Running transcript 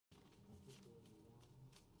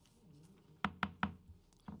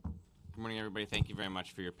morning, everybody. Thank you very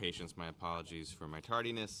much for your patience. My apologies for my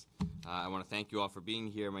tardiness. I want to thank you all for being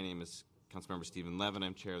here. My name is Councilmember Stephen Levin.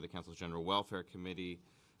 I'm chair of the Council's General Welfare Committee.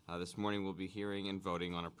 This morning we'll be hearing and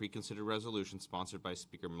voting on a pre-considered resolution sponsored by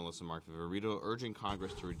Speaker Melissa Mark-Viverito urging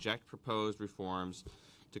Congress to reject proposed reforms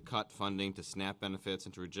to cut funding to SNAP benefits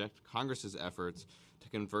and to reject Congress's efforts to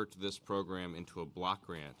convert this program into a block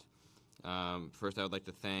grant. First, I would like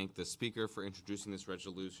to thank the Speaker for introducing this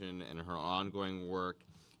resolution and her ongoing work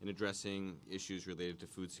in addressing issues related to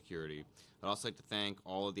food security. I'd also like to thank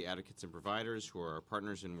all of the advocates and providers who are our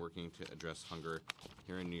partners in working to address hunger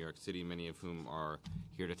here in New York City, many of whom are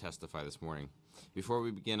here to testify this morning. Before we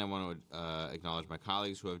begin, I want to acknowledge my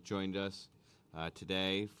colleagues who have joined us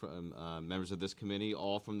today, from members of this committee,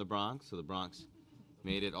 all from the Bronx. So the Bronx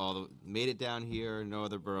made it down here. No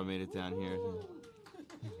other borough made it down here.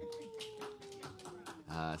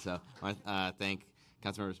 So I want to thank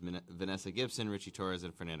Councilmembers Vanessa Gibson, Richie Torres,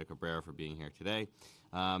 and Fernando Cabrera for being here today.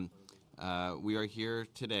 We are here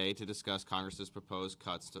today to discuss Congress's proposed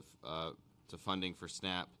cuts to funding for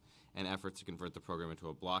SNAP and efforts to convert the program into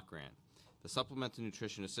a block grant. The Supplemental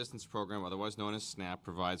Nutrition Assistance Program, otherwise known as SNAP,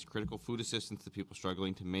 provides critical food assistance to people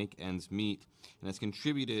struggling to make ends meet and has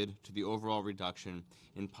contributed to the overall reduction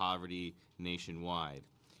in poverty nationwide.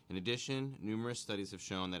 In addition, numerous studies have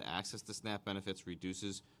shown that access to SNAP benefits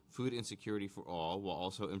reduces food insecurity for all, while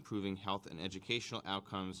also improving health and educational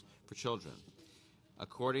outcomes for children.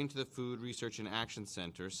 According to the Food Research and Action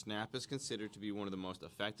Center, SNAP is considered to be one of the most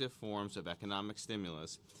effective forms of economic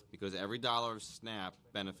stimulus because every dollar of SNAP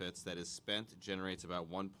benefits that is spent generates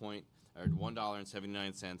about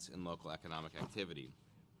 $1.79 in local economic activity.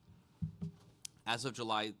 As of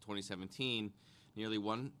July 2017, nearly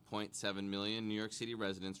 1.7 million New York City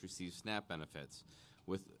residents receive SNAP benefits,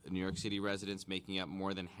 with New York City residents making up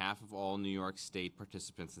more than half of all New York State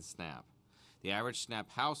participants in SNAP. The average SNAP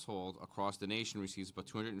household across the nation receives about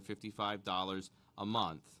 $255 a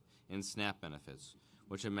month in SNAP benefits,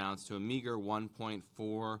 which amounts to a meager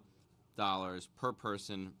 $1.4 per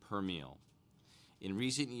person per meal. In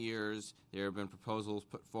recent years, there have been proposals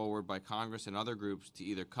put forward by Congress and other groups to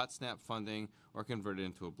either cut SNAP funding or convert it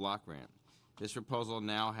into a block grant. This proposal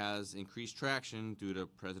now has increased traction due to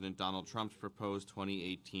President Donald Trump's proposed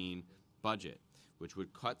 2018 budget, which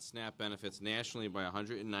would cut SNAP benefits nationally by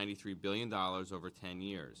 $193 billion over 10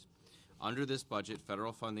 years. Under this budget,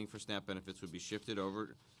 federal funding for SNAP benefits would be shifted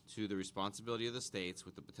over to the responsibility of the states,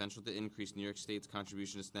 with the potential to increase New York State's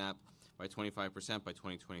contribution to SNAP by 25% by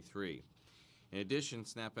 2023. In addition,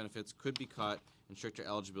 SNAP benefits could be cut and stricter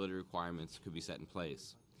eligibility requirements could be set in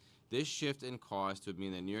place. This shift in cost would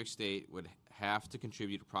mean that New York State would have to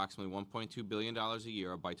contribute approximately $1.2 billion a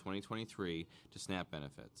year by 2023 to SNAP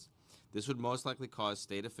benefits. This would most likely cause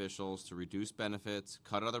state officials to reduce benefits,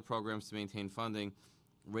 cut other programs to maintain funding,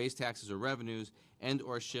 raise taxes or revenues, and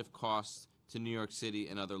or shift costs to New York City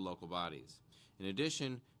and other local bodies. In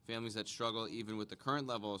addition, families that struggle even with the current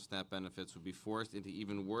level of SNAP benefits would be forced into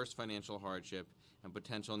even worse financial hardship and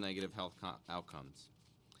potential negative health outcomes.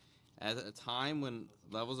 At a time when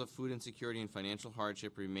levels of food insecurity and financial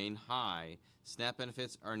hardship remain high, SNAP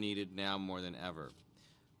benefits are needed now more than ever.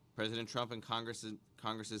 President Trump and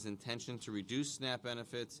Congress's intention to reduce SNAP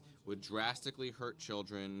benefits would drastically hurt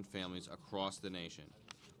children and families across the nation.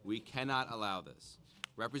 We cannot allow this.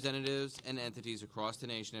 Representatives and entities across the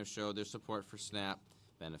nation have showed their support for SNAP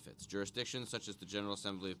benefits. Jurisdictions such as the General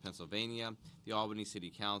Assembly of Pennsylvania, the Albany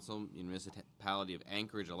City Council, Municipality of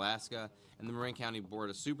Anchorage, Alaska, and the Marin County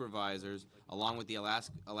Board of Supervisors, along with the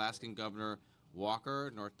Alaskan Governor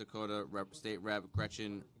Walker, North Dakota State Rep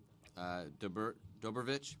Gretchen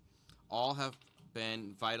Dobrovich, all have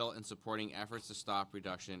been vital in supporting efforts to stop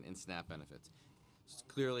reduction in SNAP benefits. It's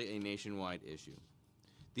clearly a nationwide issue.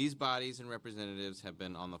 These bodies and representatives have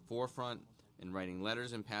been on the forefront in writing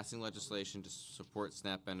letters and passing legislation to support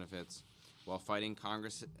SNAP benefits while fighting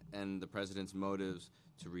Congress and the President's motives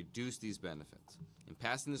to reduce these benefits. In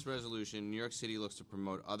passing this resolution, New York City looks to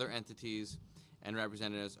promote other entities and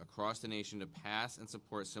representatives across the nation to pass and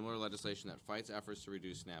support similar legislation that fights efforts to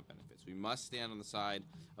reduce SNAP benefits. We must stand on the side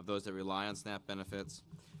of those that rely on SNAP benefits.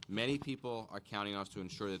 Many people are counting on us to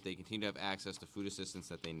ensure that they continue to have access to food assistance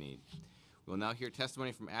that they need. We will now hear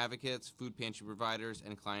testimony from advocates, food pantry providers,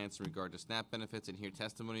 and clients in regard to SNAP benefits, and hear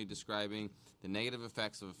testimony describing the negative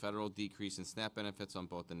effects of a federal decrease in SNAP benefits on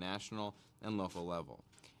both the national and local level.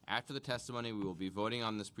 After the testimony, we will be voting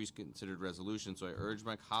on this pre-considered resolution, so I urge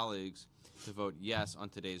my colleagues to vote yes on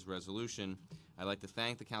today's resolution. I'd like to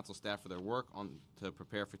thank the council staff for their work to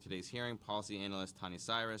prepare for today's hearing, policy analyst Tani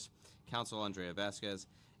Cyrus, counsel Andrea Vasquez,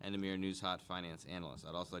 and Amir Newshot, finance analyst.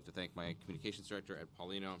 I'd also like to thank my communications director, Ed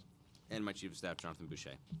Paulino, and my Chief of Staff, Jonathan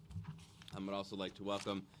Boucher. I would also like to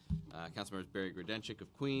welcome Councilmembers Barry Grodenchik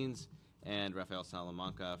of Queens and Rafael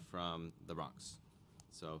Salamanca from the Bronx.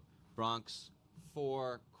 So Bronx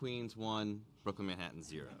 4, Queens 1, Brooklyn, Manhattan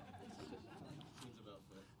 0.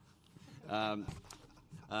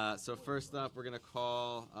 So first up, we're going to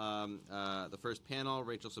call the first panel,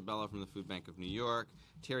 Rachel Sabella from the Food Bank of New York,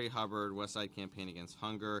 Terry Hubbard, Westside Campaign Against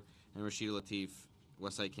Hunger, and Rashida Latif,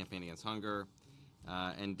 Westside Campaign Against Hunger,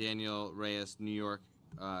 and Daniel Reyes, New York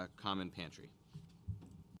Common Pantry.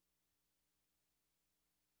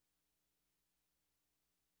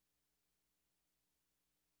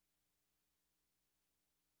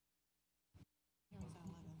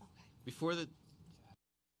 Before the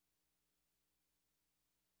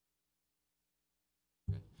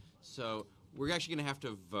So we're actually going to have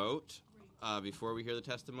to vote before we hear the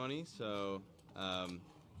testimony. So,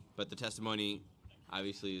 but the testimony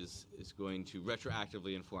obviously is going to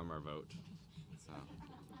retroactively inform our vote.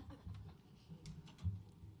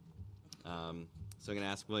 So I'm going to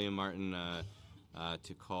ask William Martin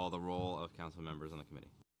to call the roll of council members on the committee.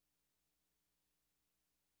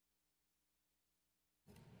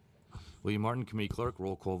 William Martin, Committee Clerk,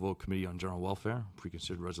 roll call vote, Committee on General Welfare,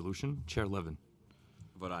 Preconsidered Resolution. Chair Levin.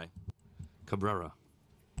 Vote aye. Cabrera.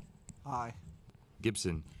 Aye.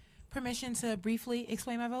 Gibson. Permission to briefly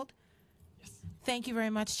explain my vote? Thank you very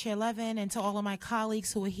much, Chair Levin, and to all of my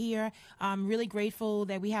colleagues who are here. I'm really grateful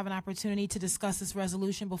that we have an opportunity to discuss this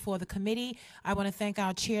resolution before the committee. I want to thank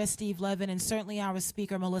our Chair, Steve Levin, and certainly our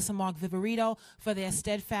Speaker, Melissa Mark Viverito, for their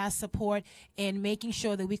steadfast support in making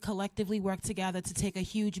sure that we collectively work together to take a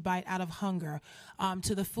huge bite out of hunger.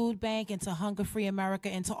 To the Food Bank and to Hunger Free America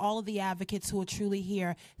and to all of the advocates who are truly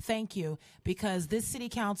here, thank you, because this City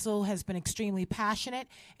Council has been extremely passionate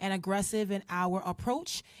and aggressive in our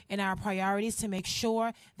approach and our priorities to make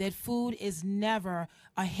sure that food is never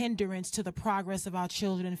a hindrance to the progress of our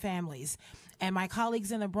children and families. And my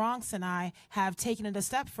colleagues in the Bronx and I have taken it a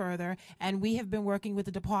step further, and we have been working with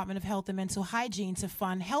the Department of Health and Mental Hygiene to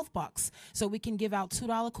fund health bucks, so we can give out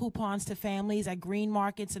 $2 coupons to families at green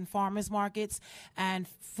markets and farmers markets and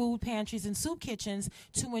food pantries and soup kitchens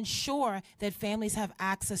to ensure that families have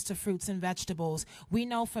access to fruits and vegetables. We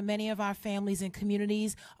know for many of our families and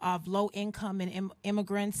communities of low income and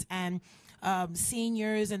immigrants and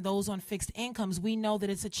seniors and those on fixed incomes, we know that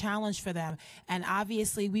it's a challenge for them. And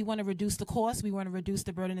obviously, we want to reduce the cost. We want to reduce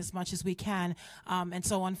the burden as much as we can. And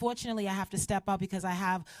so, unfortunately, I have to step up because I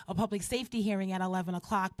have a public safety hearing at 11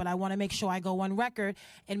 o'clock, but I want to make sure I go on record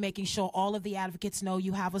in making sure all of the advocates know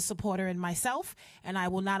you have a supporter in myself. And I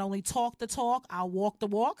will not only talk the talk, I'll walk the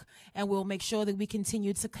walk, and we'll make sure that we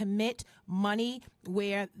continue to commit money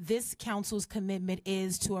where this council's commitment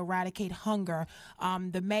is to eradicate hunger.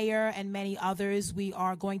 The mayor and many others, we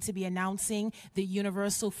are going to be announcing the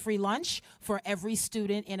universal free lunch for every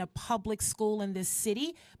student in a public school in this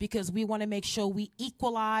city, because we want to make sure we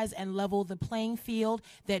equalize and level the playing field,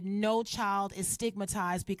 that no child is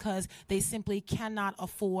stigmatized because they simply cannot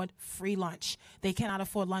afford free lunch. They cannot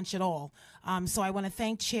afford lunch at all. So I want to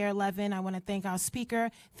thank Chair Levin. I want to thank our speaker.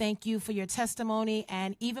 Thank you for your testimony.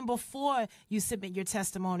 And even before you submit your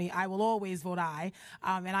testimony, I will always vote aye.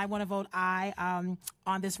 And I want to vote aye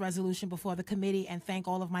on this resolution before the committee, and thank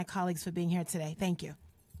all of my colleagues for being here today. Thank you.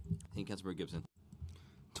 Thank you, Councilmember Gibson.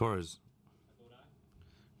 Torres.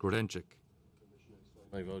 Grodenchik.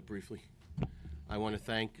 I vote briefly. I want to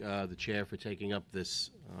thank the chair for taking up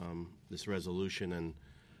this resolution, and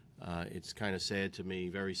it's kind of sad to me,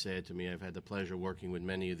 very sad to me. I've had the pleasure working with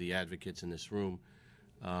many of the advocates in this room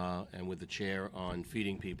and with the chair on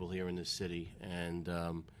feeding people here in this city, and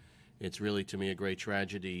it's really, to me, a great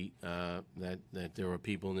tragedy that there are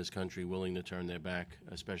people in this country willing to turn their back,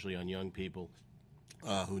 especially on young people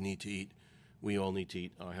who need to eat. We all need to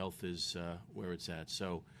eat. Our health is where it's at.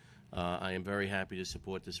 So I am very happy to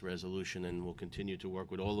support this resolution, and will continue to work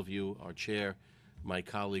with all of you, our chair, my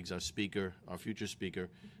colleagues, our speaker, our future speaker,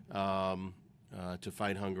 to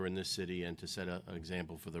fight hunger in this city and to set an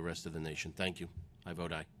example for the rest of the nation. Thank you. I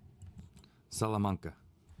vote aye. Salamanca.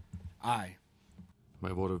 Aye. By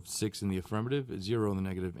a vote of 6 in the affirmative, 0 in the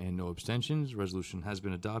negative, and no abstentions, resolution has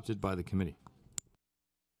been adopted by the committee.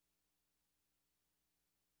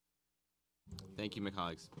 Thank you, my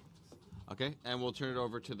colleagues. Okay, and we'll turn it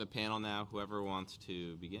over to the panel now, whoever wants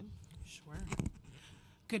to begin. Sure.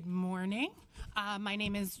 Good morning. My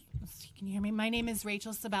name is, can you hear me? My name is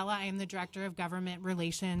Rachel Sabella. I am the Director of Government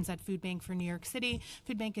Relations at Food Bank for New York City.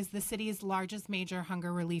 Food Bank is the city's largest major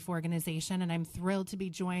hunger relief organization, and I'm thrilled to be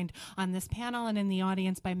joined on this panel and in the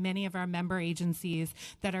audience by many of our member agencies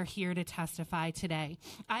that are here to testify today.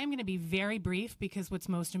 I am going to be very brief because what's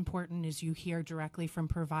most important is you hear directly from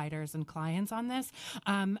providers and clients on this.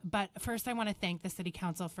 But first, I want to thank the City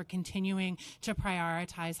Council for continuing to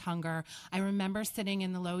prioritize hunger. I remember sitting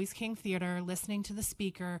in the Loews King Theater listening to the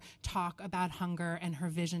speaker talk about hunger and her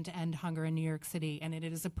vision to end hunger in New York City. And it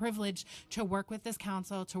is a privilege to work with this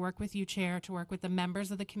council, to work with you, Chair, to work with the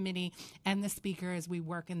members of the committee and the speaker as we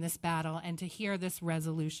work in this battle, and to hear this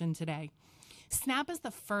resolution today. SNAP is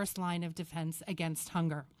the first line of defense against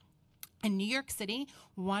hunger. In New York City,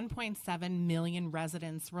 1.7 million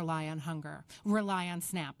residents rely on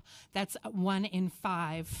SNAP. That's 1 in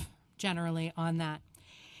 5 generally on that.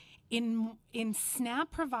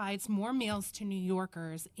 SNAP provides more meals to New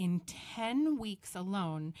Yorkers in 10 weeks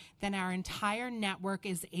alone than our entire network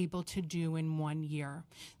is able to do in 1 year.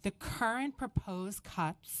 The current proposed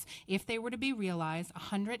cuts, if they were to be realized,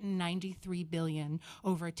 $193 billion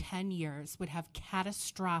over 10 years, would have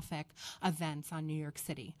catastrophic events on New York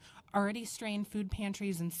City. Already strained food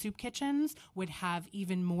pantries and soup kitchens would have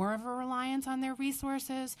even more of a reliance on their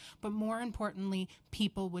resources, but more importantly,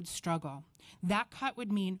 people would struggle. That cut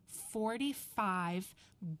would mean 45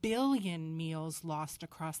 billion meals lost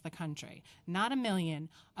across the country. Not a million,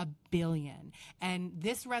 a billion. And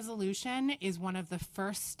this resolution is one of the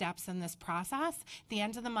first steps in this process. At the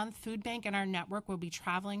end of the month, Food Bank and our network will be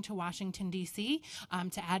traveling to Washington, D.C.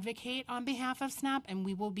 To advocate on behalf of SNAP, and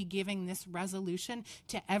we will be giving this resolution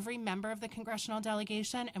to every member of the congressional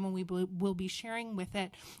delegation, and when we will be sharing with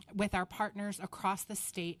it with our partners across the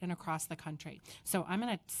state and across the country. So I'm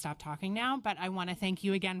going to stop talking now, but I want to thank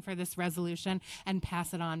you again for this resolution and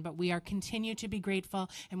pass it on. But we are continue to be grateful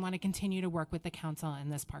and want to continue to work with the council in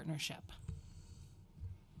this partnership.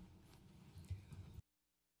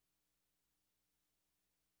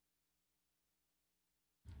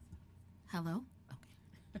 Hello.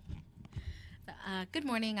 Good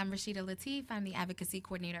morning. I'm Rashida Latif. I'm the Advocacy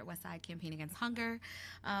Coordinator at Westside Campaign Against Hunger.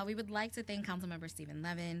 We would like to thank Councilmember Stephen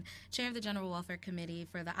Levin, Chair of the General Welfare Committee,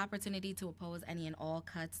 for the opportunity to oppose any and all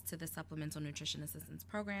cuts to the Supplemental Nutrition Assistance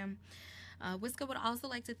Program. WSCA would also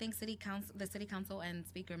like to thank the City Council and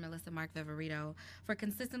Speaker Melissa Mark Viverito for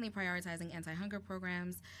consistently prioritizing anti-hunger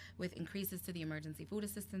programs with increases to the Emergency Food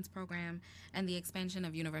Assistance Program and the expansion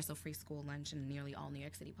of universal free school lunch in nearly all New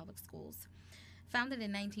York City public schools. Founded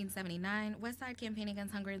in 1979, Westside Campaign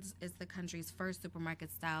Against Hunger is the country's first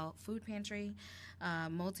supermarket-style food pantry,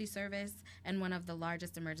 multi-service, and one of the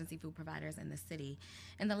largest emergency food providers in the city.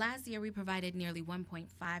 In the last year, we provided nearly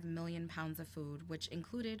 1.5 million pounds of food, which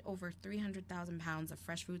included over 300,000 pounds of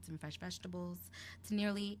fresh fruits and fresh vegetables to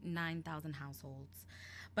nearly 9,000 households.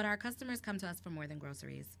 But our customers come to us for more than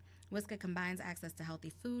groceries. WSCA combines access to healthy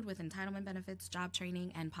food with entitlement benefits, job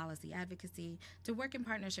training, and policy advocacy to work in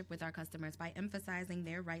partnership with our customers by emphasizing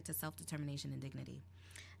their right to self-determination and dignity.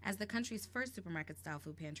 As the country's first supermarket-style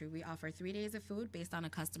food pantry, we offer 3 days of food based on a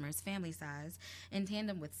customer's family size in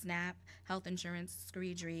tandem with SNAP, health insurance,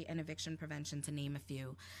 screegery, and eviction prevention, to name a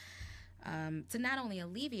few. To not only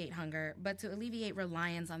alleviate hunger, but to alleviate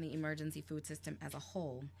reliance on the emergency food system as a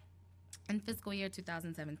whole. In fiscal year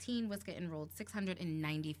 2017, WSCA enrolled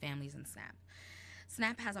 690 families in SNAP.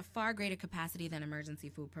 SNAP has a far greater capacity than emergency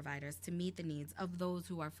food providers to meet the needs of those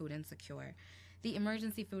who are food insecure. The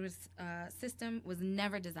emergency food system was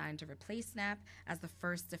never designed to replace SNAP as the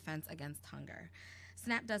first defense against hunger.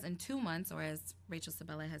 SNAP does in 2 months, or as Rachel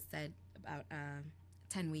Sabella has said, about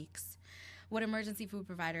 10 weeks, what emergency food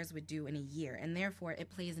providers would do in a year, and therefore it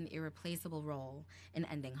plays an irreplaceable role in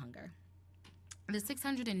ending hunger. The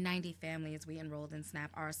 690 families we enrolled in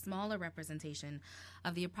SNAP are a smaller representation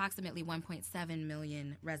of the approximately 1.7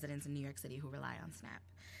 million residents in New York City who rely on SNAP.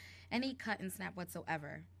 Any cut in SNAP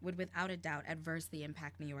whatsoever would without a doubt adversely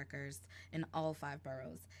impact New Yorkers in all 5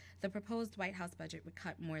 boroughs. The proposed White House budget would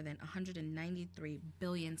cut more than $193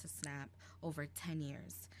 billion to SNAP over 10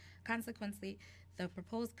 years. Consequently, the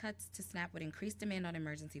proposed cuts to SNAP would increase demand on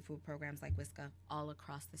emergency food programs like WSCA all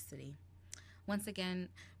across the city. Once again,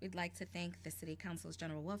 we'd like to thank the City Council's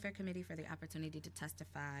General Welfare Committee for the opportunity to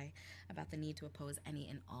testify about the need to oppose any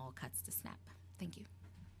and all cuts to SNAP. Thank you.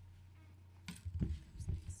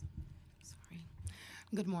 Sorry.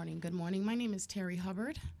 Good morning. Good morning. My name is Terry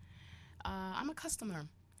Hubbard. I'm a customer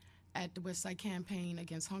at the Westside Campaign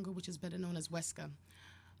Against Hunger, which is better known as WSCA.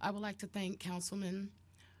 I would like to thank Councilman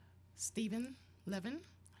Stephen Levin,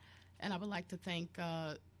 and I would like to thank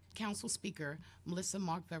Council Speaker Melissa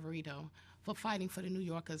Mark Viverito for fighting for the New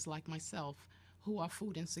Yorkers like myself who are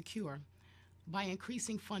food insecure by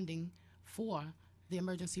increasing funding for the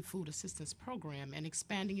Emergency Food Assistance Program and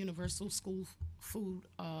expanding universal school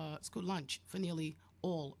lunch for nearly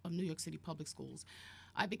all of New York City public schools.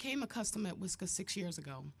 I became a customer at WSCA 6 years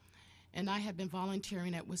ago, and I have been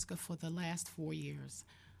volunteering at WSCA for the last 4 years.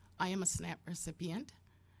 I am a SNAP recipient,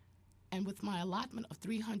 and with my allotment of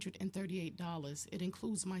 $338, it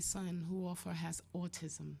includes my son who also has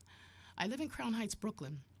autism. I live in Crown Heights,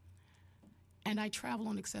 Brooklyn, and I travel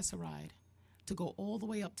on Accessoride to go all the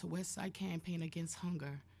way up to West Side Campaign Against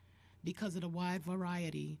Hunger because of the wide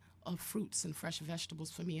variety of fruits and fresh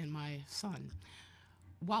vegetables for me and my son.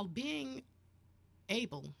 While being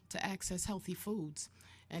able to access healthy foods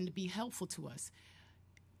and to be helpful to us,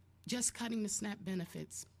 just cutting the SNAP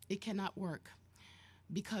benefits, it cannot work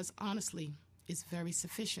because honestly, it's very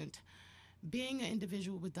sufficient. Being an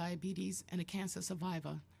individual with diabetes and a cancer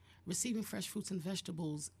survivor, receiving fresh fruits and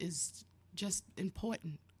vegetables is just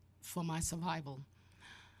important for my survival.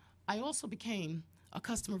 I also became a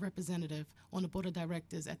customer representative on the board of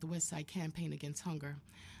directors at the West Side Campaign Against Hunger.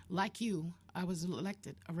 Like you, I was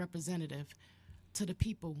elected a representative to the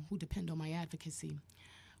people who depend on my advocacy,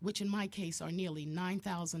 which in my case are nearly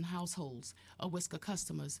 9,000 households of WSCA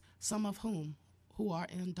customers, some of whom who are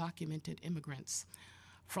undocumented immigrants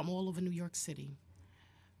from all over New York City.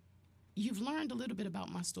 You've learned a little bit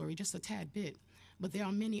about my story, just a tad bit, but there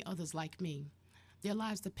are many others like me. Their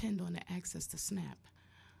lives depend on the access to SNAP.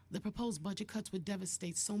 The proposed budget cuts would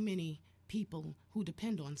devastate so many people who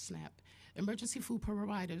depend on SNAP. Emergency food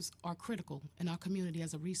providers are critical in our community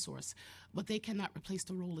as a resource, but they cannot replace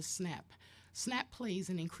the role of SNAP. SNAP plays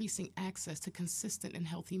in increasing access to consistent and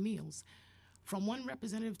healthy meals. From one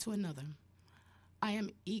representative to another, I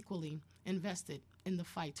am equally invested in the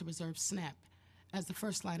fight to preserve SNAP as the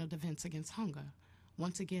first line of defense against hunger.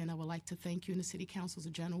 Once again, I would like to thank you and the City Council's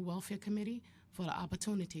General Welfare Committee for the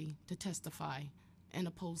opportunity to testify and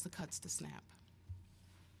oppose the cuts to SNAP.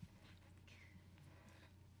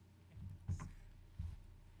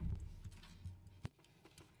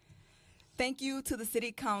 Thank you to the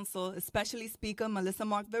City Council, especially Speaker Melissa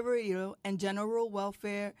Mark Viverito and General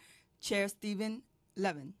Welfare Chair Stephen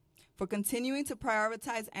Levin, for continuing to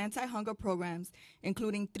prioritize anti-hunger programs,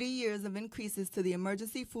 including 3 years of increases to the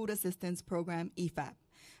Emergency Food Assistance Program, EFAP,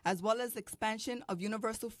 as well as expansion of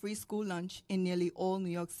universal free school lunch in nearly all New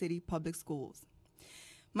York City public schools.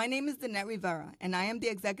 My name is Danette Rivera, and I am the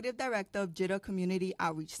Executive Director of JITA Community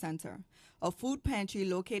Outreach Center, a food pantry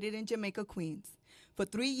located in Jamaica, Queens. For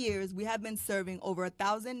 3 years, we have been serving over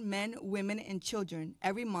 1,000 men, women, and children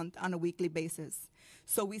every month on a weekly basis.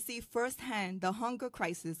 So we see firsthand the hunger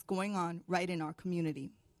crisis going on right in our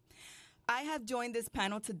community. I have joined this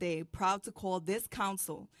panel today proud to call this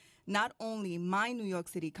council not only my New York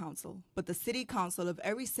City Council, but the City Council of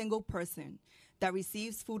every single person that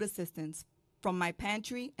receives food assistance from my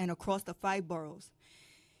pantry and across the 5 boroughs.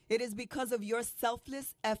 It is because of your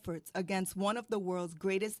selfless efforts against one of the world's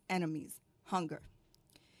greatest enemies, hunger,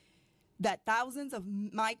 that thousands of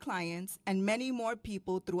my clients and many more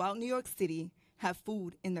people throughout New York City have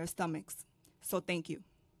food in their stomachs. So thank you.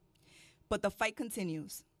 But the fight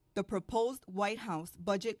continues. The proposed White House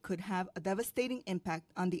budget could have a devastating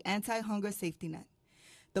impact on the anti-hunger safety net.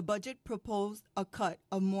 The budget proposed a cut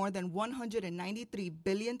of more than $193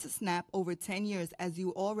 billion to SNAP over 10 years, as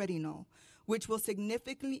you already know, which will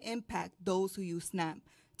significantly impact those who use SNAP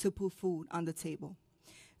to put food on the table.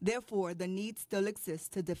 Therefore, the need still exists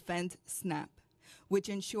to defend SNAP, which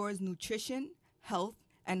ensures nutrition, health,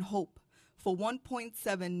 and hope for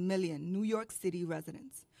 1.7 million New York City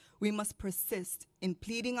residents. We must persist in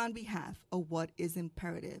pleading on behalf of what is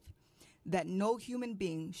imperative, that no human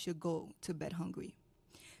being should go to bed hungry.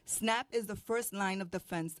 SNAP is the first line of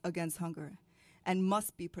defense against hunger and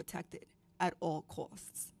must be protected at all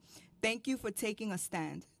costs. Thank you for taking a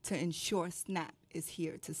stand to ensure SNAP is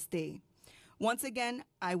here to stay. Once again,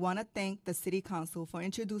 I want to thank the City Council for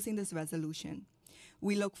introducing this resolution.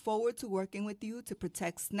 We look forward to working with you to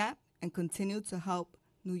protect SNAP and continue to help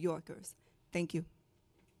New Yorkers. Thank you.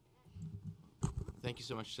 Thank you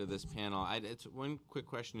so much to this panel. It's one quick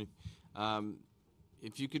question.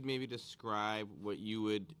 If you could maybe describe what you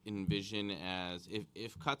would envision as,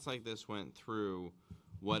 if cuts like this went through,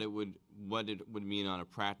 what it would mean on a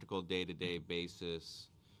practical day-to-day basis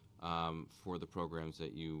for the programs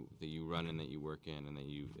that you run and that you work in and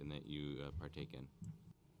that you partake in.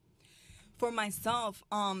 For myself,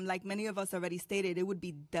 like many of us already stated, it would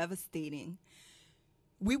be devastating.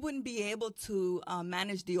 We wouldn't be able to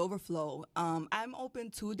manage the overflow. I'm open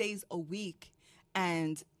 2 days a week,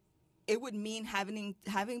 and it would mean having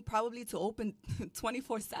probably to open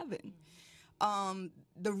 24/7.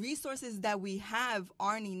 the resources that we have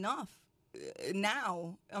aren't enough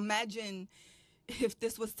now. Imagine if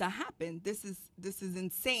this was to happen. This is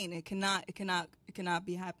insane. It cannot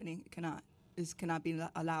be happening. This cannot be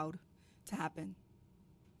allowed to happen.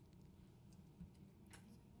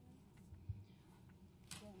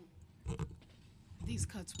 These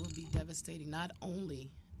cuts will be devastating not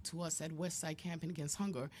only to us at Westside Campaign Against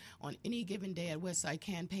Hunger. On any given day at Westside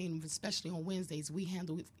Campaign, especially on Wednesdays, we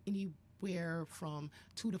handle anywhere from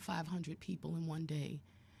 200 to 500 people in one day.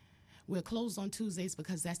 We're closed on Tuesdays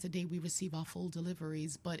because that's the day we receive our full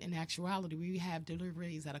deliveries, but in actuality, we have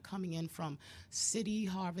deliveries that are coming in from City,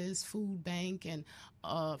 Harvest, Food Bank, and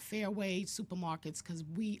Fairway supermarkets because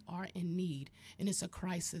we are in need, and it's a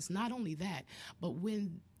crisis. Not only that, but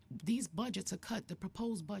when these budgets are cut, the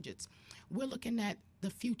proposed budgets, we're looking at the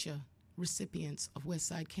future recipients of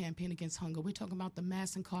Westside Campaign Against Hunger. We're talking about the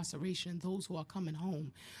mass incarceration, those who are coming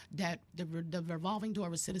home, that the revolving door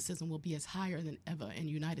of recidivism will be as higher than ever in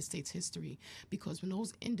United States history, because when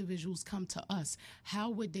those individuals come to us, how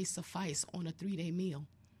would they suffice on a 3-day meal?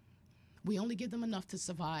 We only give them enough to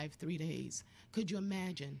survive 3 days. Could you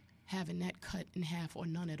imagine having that cut in half or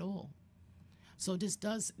none at all? So this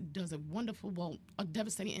does a wonderful, a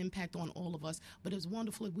devastating impact on all of us, but it's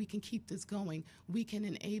wonderful if we can keep this going. We can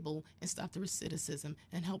enable and stop the recidivism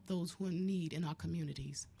and help those who are in need in our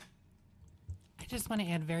communities. I just want to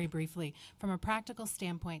add very briefly, from a practical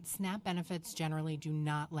standpoint, SNAP benefits generally do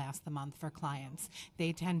not last the month for clients.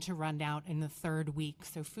 They tend to run out in the third week.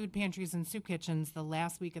 So food pantries and soup kitchens, the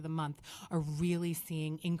last week of the month, are really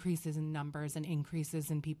seeing increases in numbers and increases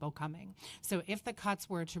in people coming. So if the cuts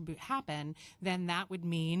were to happen, then that would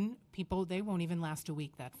mean people, they won't even last a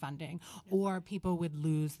week, that funding, or people would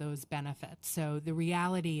lose those benefits. So the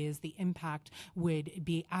reality is the impact would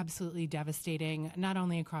be absolutely devastating, not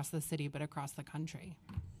only across the city, but across the country.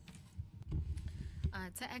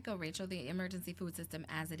 To echo Rachel, the emergency food system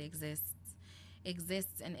as it exists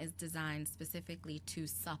and is designed specifically to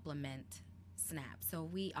supplement SNAP. So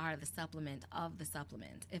we are the supplement of the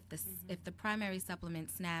supplement. If the primary supplement,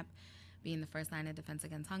 SNAP, being the first line of defense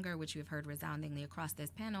against hunger, which we've heard resoundingly across this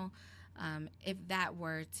panel, if that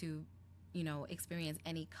were to, experience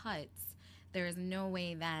any cuts, there is no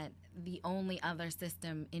way that the only other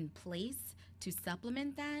system in place to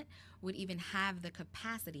supplement that would even have the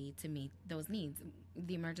capacity to meet those needs.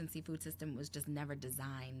 The emergency food system was just never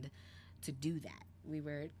designed to do that. We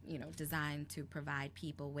were, designed to provide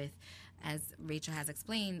people with, as Rachel has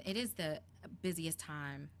explained, it is the busiest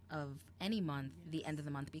time of any month, the end of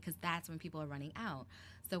the month, because that's when people are running out.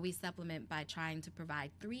 So we supplement by trying to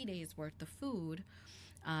provide 3 days worth of food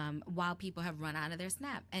while people have run out of their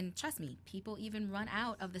SNAP. And trust me, people even run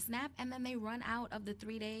out of the SNAP, and then they run out of the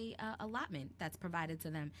 3-day allotment that's provided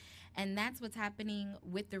to them. And that's what's happening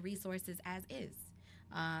with the resources as is.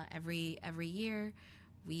 Every year,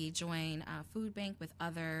 we join Food Bank with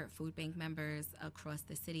other Food Bank members across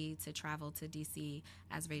the city to travel to D.C.,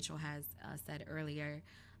 as Rachel has said earlier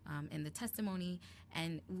in the testimony,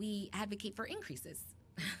 and we advocate for increases.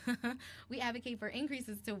 We advocate for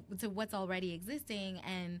increases to what's already existing,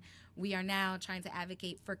 and we are now trying to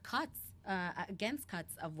advocate for cuts, against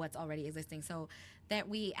cuts of what's already existing, so that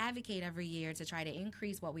we advocate every year to try to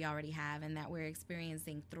increase what we already have, and that we're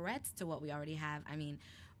experiencing threats to what we already have. I mean,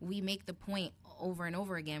 we make the point over and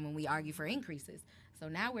over again when we argue for increases. So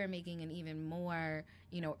now we're making an even more,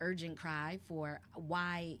 urgent cry for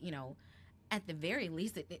why, at the very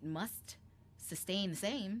least, it must sustain the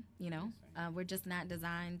same, We're just not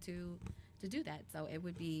designed to do that. So it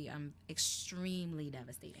would be extremely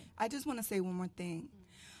devastating. I just want to say one more thing.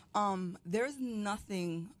 There's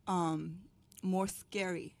nothing more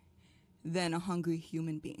scary than a hungry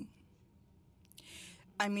human being.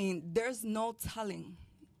 I mean, there's no telling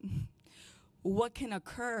what can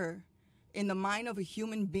occur in the mind of a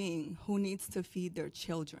human being who needs to feed their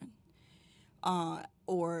children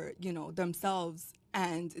or, themselves,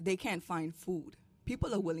 and they can't find food.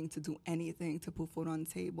 People are willing to do anything to put food on the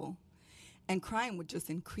table. And crime would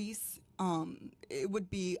just increase. It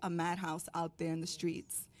would be a madhouse out there in the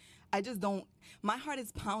streets. My heart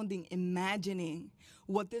is pounding imagining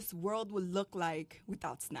what this world would look like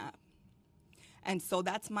without SNAP. And so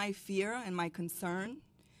that's my fear and my concern,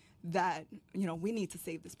 that, we need to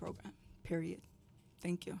save this program, period.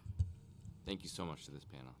 Thank you. Thank you so much to this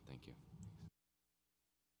panel. Thank you.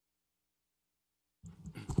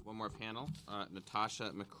 One more panel.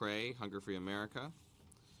 Natasha McCrae, Hunger Free America.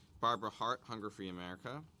 Barbara Hart, Hunger Free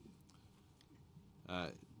America.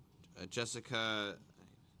 Jessica...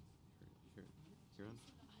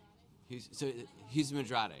 Houston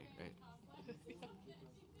Mandrade, right?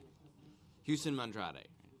 Houston Mandrade.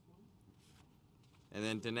 And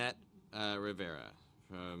then Danette Rivera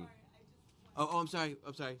from. Oh, I'm sorry.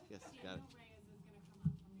 Yes, got it.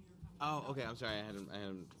 Oh, okay. I'm sorry. I had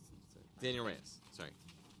him. Daniel Reyes. Sorry.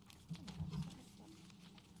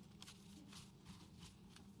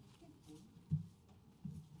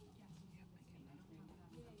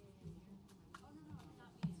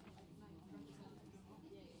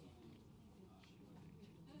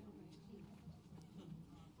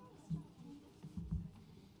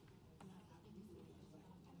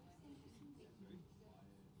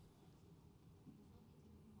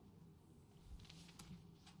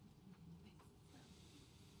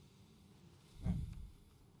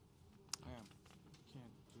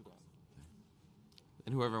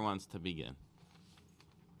 And whoever wants to begin.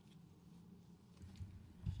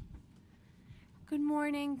 Good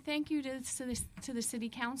morning. Thank you to the City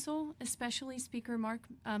Council, especially Speaker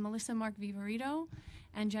Melissa Mark Viverito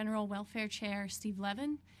and General Welfare Chair Steve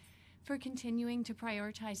Levin, for continuing to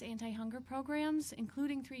prioritize anti-hunger programs,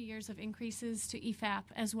 including 3 years of increases to EFAP,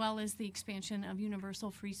 as well as the expansion of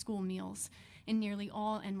universal free school meals in nearly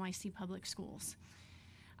all NYC public schools.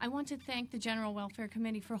 I want to thank the General Welfare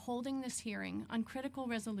Committee for holding this hearing on critical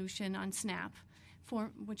resolution on SNAP,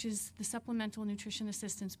 which is the Supplemental Nutrition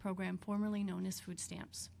Assistance Program, formerly known as food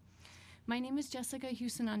stamps. My name is Jessica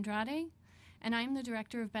Houston Andrade, and I am the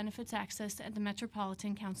Director of Benefits Access at the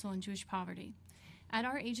Metropolitan Council on Jewish Poverty. At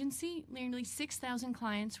our agency, nearly 6,000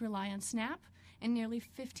 clients rely on SNAP, and nearly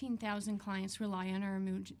 15,000 clients rely on our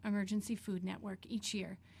emergency food network each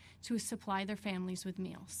year to supply their families with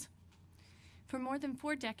meals. For more than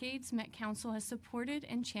 4 decades, Met Council has supported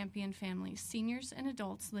and championed families, seniors, and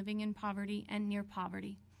adults living in poverty and near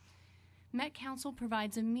poverty. Met Council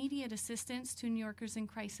provides immediate assistance to New Yorkers in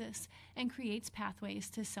crisis and creates pathways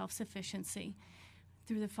to self-sufficiency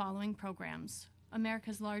through the following programs: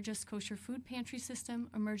 America's largest kosher food pantry system,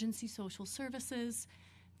 emergency social services,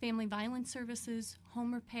 family violence services,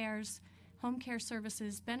 home repairs, home care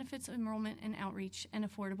services, benefits enrollment and outreach, and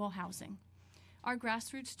affordable housing. Our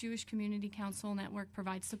grassroots Jewish Community Council network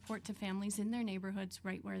provides support to families in their neighborhoods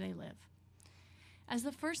right where they live. As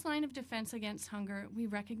the first line of defense against hunger, we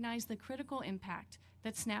recognize the critical impact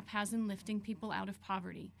that SNAP has in lifting people out of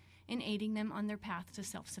poverty and aiding them on their path to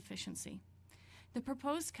self-sufficiency. The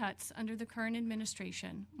proposed cuts under the current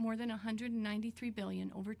administration, more than $193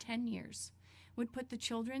 billion over 10 years, would put the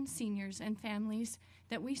children, seniors, and families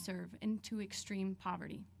that we serve into extreme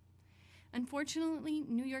poverty. Unfortunately,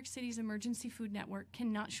 New York City's emergency food network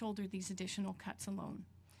cannot shoulder these additional cuts alone.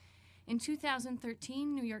 In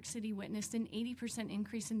 2013, New York City witnessed an 80%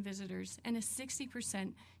 increase in visitors and a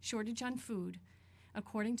 60% shortage on food,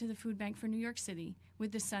 according to the Food Bank for New York City,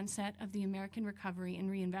 with the sunset of the American Recovery and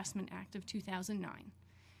Reinvestment Act of 2009.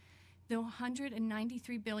 The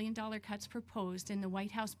 $193 billion cuts proposed in the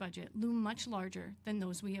White House budget loom much larger than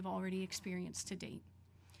those we have already experienced to date.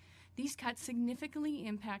 These cuts significantly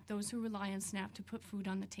impact those who rely on SNAP to put food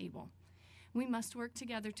on the table. We must work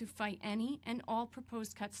together to fight any and all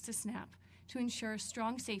proposed cuts to SNAP to ensure a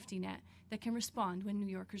strong safety net that can respond when New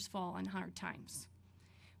Yorkers fall on hard times.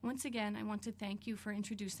 Once again, I want to thank you for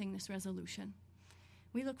introducing this resolution.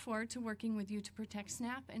 We look forward to working with you to protect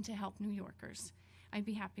SNAP and to help New Yorkers. I'd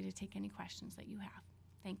be happy to take any questions that you have.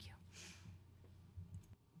 Thank you.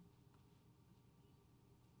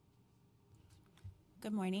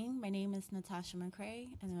 Good morning. My name is Natasha McCrae,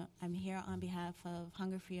 and I'm here on behalf of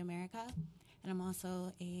Hunger Free America, and I'm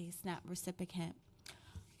also a SNAP recipient.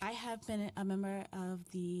 I have been a member of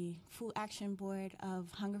the Food Action Board of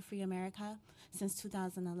Hunger Free America since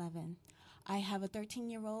 2011. I have a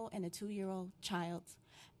 13-year-old and a 2-year-old child,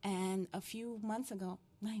 and a few months ago,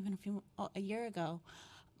 a year ago,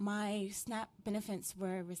 my SNAP benefits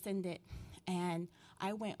were rescinded, and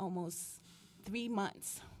I went almost 3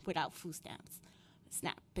 months without food stamps.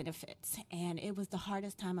 SNAP benefits, and it was the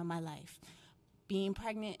hardest time of my life, being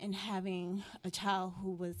pregnant and having a child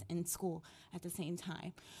who was in school at the same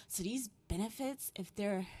time. So these benefits, if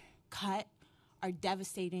they're cut, are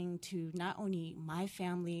devastating to not only my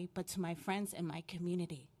family, but to my friends and my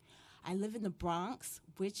community. I live in the Bronx,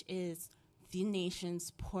 which is the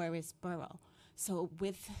nation's poorest borough. So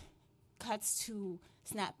with cuts to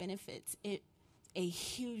SNAP benefits, it's a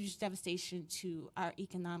huge devastation to our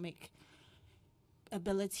economic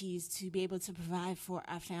abilities to be able to provide for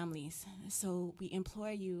our families. So we implore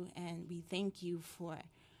you and we thank you for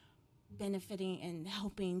benefiting and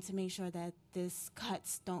helping to make sure that these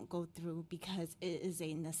cuts don't go through, because it is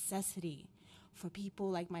a necessity for people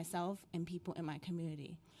like myself and people in my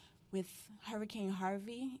community. With Hurricane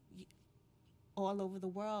Harvey, all over the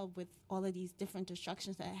world with all of these different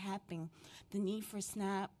destructions that are happening, the need for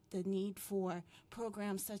SNAP, the need for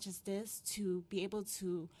programs such as this to be able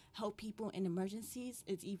to help people in emergencies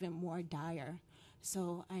is even more dire.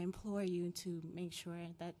 So I implore you to make sure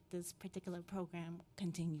that this particular program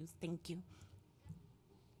continues. Thank you.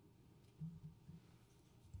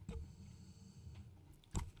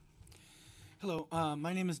 Hello,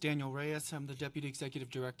 my name is Daniel Reyes. I'm the Deputy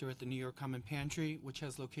Executive Director at the New York Common Pantry, which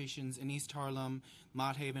has locations in East Harlem,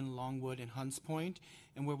 Mott Haven, Longwood, and Hunts Point,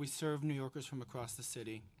 and where we serve New Yorkers from across the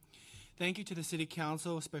city. Thank you to the City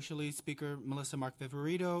Council, especially Speaker Melissa Mark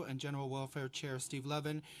Viverito and General Welfare Chair Steve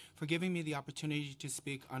Levin, for giving me the opportunity to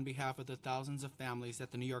speak on behalf of the thousands of families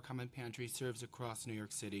that the New York Common Pantry serves across New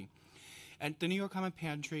York City. At the New York Common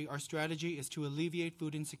Pantry, our strategy is to alleviate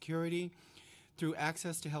food insecurity through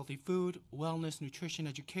access to healthy food, wellness, nutrition,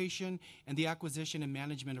 education, and the acquisition and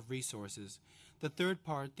management of resources. The third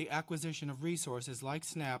part, the acquisition of resources like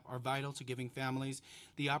SNAP, are vital to giving families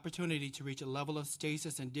the opportunity to reach a level of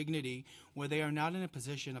status and dignity where they are not in a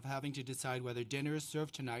position of having to decide whether dinner is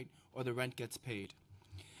served tonight or the rent gets paid.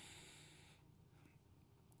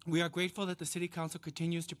 We are grateful that the City Council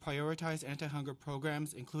continues to prioritize anti-hunger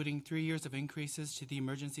programs, including 3 years of increases to the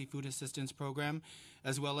Emergency Food Assistance Program,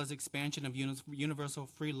 as well as expansion of universal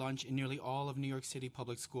free lunch in nearly all of New York City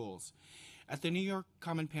public schools. At the New York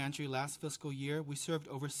Common Pantry last fiscal year, we served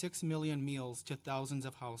over 6 million meals to thousands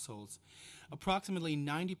of households. Approximately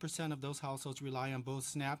 90% of those households rely on both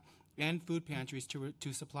SNAP and food pantries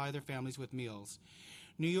to supply their families with meals.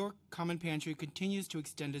 New York Common Pantry continues to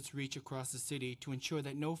extend its reach across the city to ensure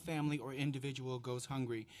that no family or individual goes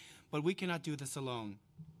hungry, but we cannot do this alone.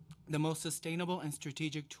 The most sustainable and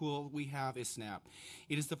strategic tool we have is SNAP.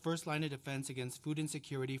 It is the first line of defense against food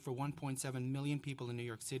insecurity for 1.7 million people in New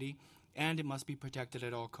York City, and it must be protected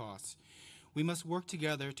at all costs. We must work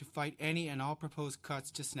together to fight any and all proposed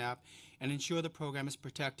cuts to SNAP and ensure the program is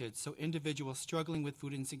protected so individuals struggling with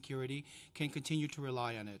food insecurity can continue to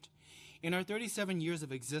rely on it. In our 37 years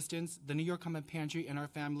of existence, the New York Common Pantry and our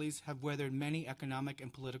families have weathered many economic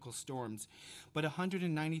and political storms, but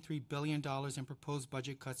 $193 billion in proposed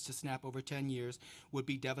budget cuts to SNAP over 10 years would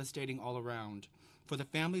be devastating all around. For the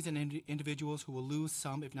families and individuals who will lose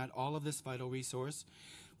some, if not all, of this vital resource,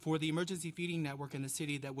 for the emergency feeding network in the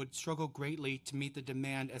city that would struggle greatly to meet the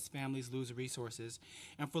demand as families lose resources,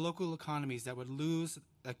 and for local economies that would lose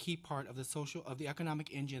a key part of the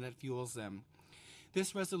economic engine that fuels them.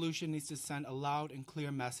 This resolution needs to send a loud and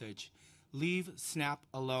clear message. Leave SNAP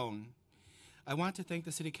alone. I want to thank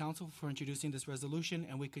the City Council for introducing this resolution,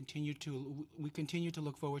 and we continue to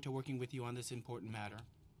look forward to working with you on this important matter.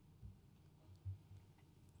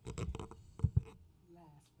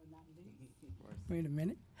 Wait a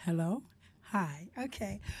minute. Hello. Hi.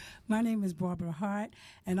 Okay. My name is Barbara Hart,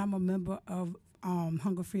 and I'm a member of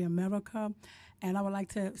Hunger Free America. And I would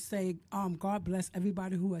like to say God bless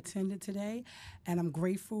everybody who attended today. And I'm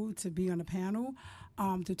grateful to be on the panel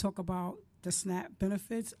to talk about the SNAP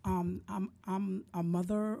benefits. I'm a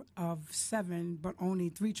mother of 7, but only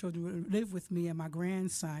 3 children live with me and my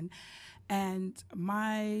grandson. And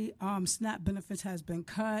my SNAP benefits has been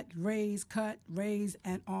raised,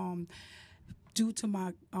 and due to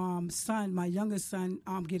my son, my youngest son,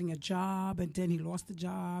 getting a job, and then he lost the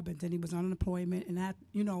job, and then he was on unemployment, and that,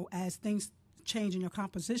 as things change in your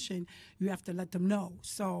composition, you have to let them know.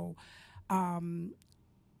 So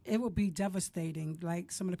it will be devastating,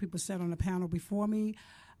 like some of the people said on the panel before me.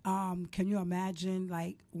 Can you imagine,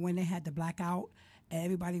 like, when they had the blackout and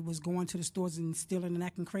everybody was going to the stores and stealing and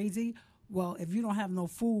acting crazy? Well, if you don't have no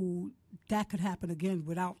food, that could happen again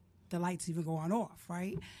without the lights even going off,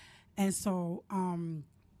 right? And so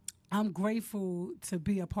I'm grateful to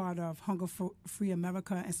be a part of Hunger Free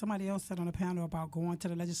America. And somebody else said on the panel about going to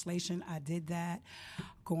the legislation. I did that.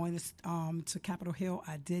 Going to Capitol Hill,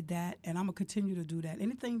 I did that. And I'm going to continue to do that.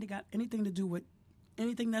 Anything that got anything to do with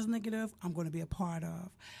anything that's negative, I'm going to be a part of.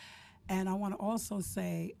 And I want to also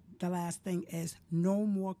say the last thing is no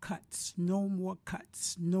more cuts, no more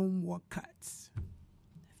cuts, no more cuts.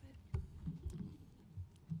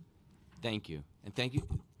 Thank you. And thank you.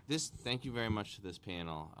 Thank you very much to this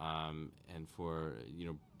panel, and for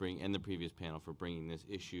and the previous panel for bringing this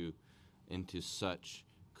issue into such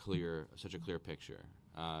a clear picture.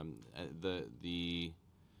 The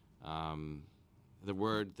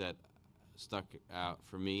word that stuck out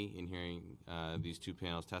for me in hearing these two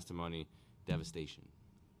panels' testimony: devastation.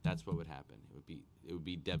 That's what would happen. It would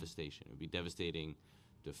be devastation. It would be devastating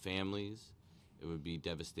to families. It would be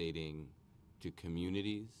devastating to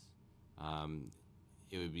communities.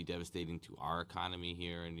 It would be devastating to our economy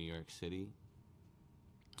here in New York City.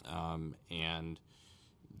 And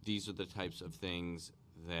these are the types of things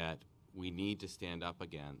that we need to stand up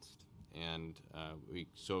against, and we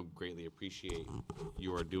so greatly appreciate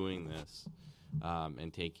your doing this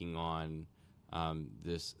and taking on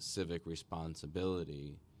this civic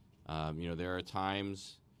responsibility. There are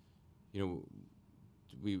times,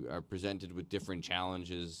 we are presented with different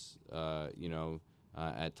challenges,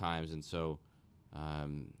 at times, and so,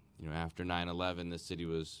 after 9/11, the city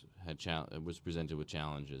was presented with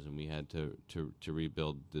challenges, and we had to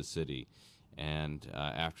rebuild the city. And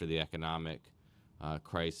after the economic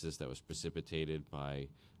crisis that was precipitated by,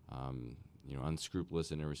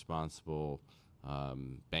 unscrupulous and irresponsible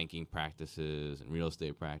banking practices and real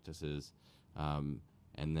estate practices,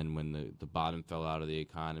 and then when the bottom fell out of the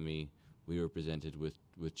economy, we were presented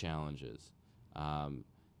with challenges.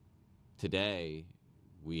 Today,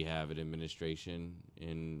 we have an administration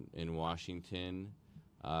in Washington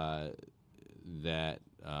that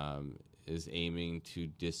is aiming to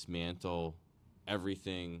dismantle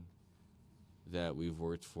everything that we've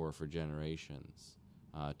worked for generations,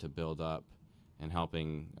 to build up and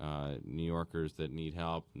helping New Yorkers that need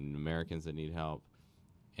help and Americans that need help.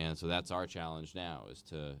 And so that's our challenge now, is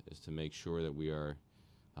to make sure that we are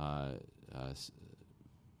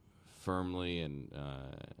firmly and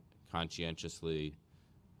conscientiously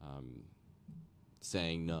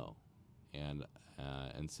saying no, and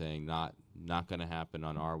saying not going to happen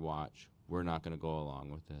on our watch. We're not going to go along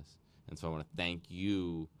with this. And so I want to thank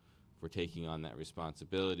you for taking on that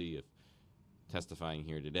responsibility of testifying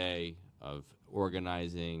here today, of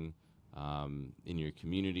organizing in your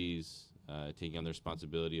communities, taking on the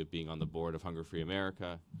responsibility of being on the board of Hunger Free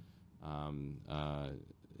America.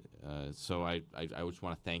 So I just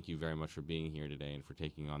want to thank you very much for being here today and for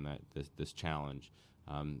taking on this challenge.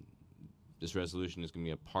 This resolution is going to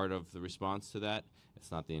be a part of the response to that. It's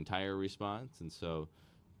not the entire response, and so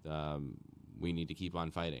we need to keep on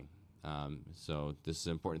fighting. So this is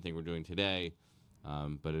an important thing we're doing today,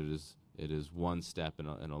 but it is one step in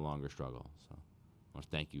a longer struggle. So I want to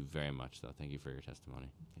thank you very much, though. Thank you for your testimony.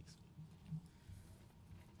 Thanks.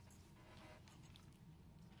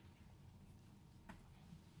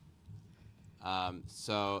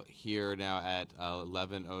 So here now at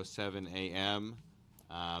 11:07 a.m.,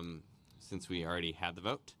 since we already had the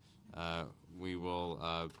vote, we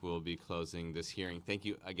will be closing this hearing. Thank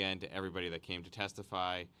you again to everybody that came to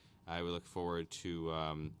testify. I will look forward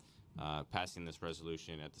to passing this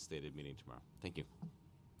resolution at the stated meeting tomorrow. Thank you.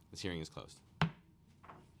 This hearing is closed.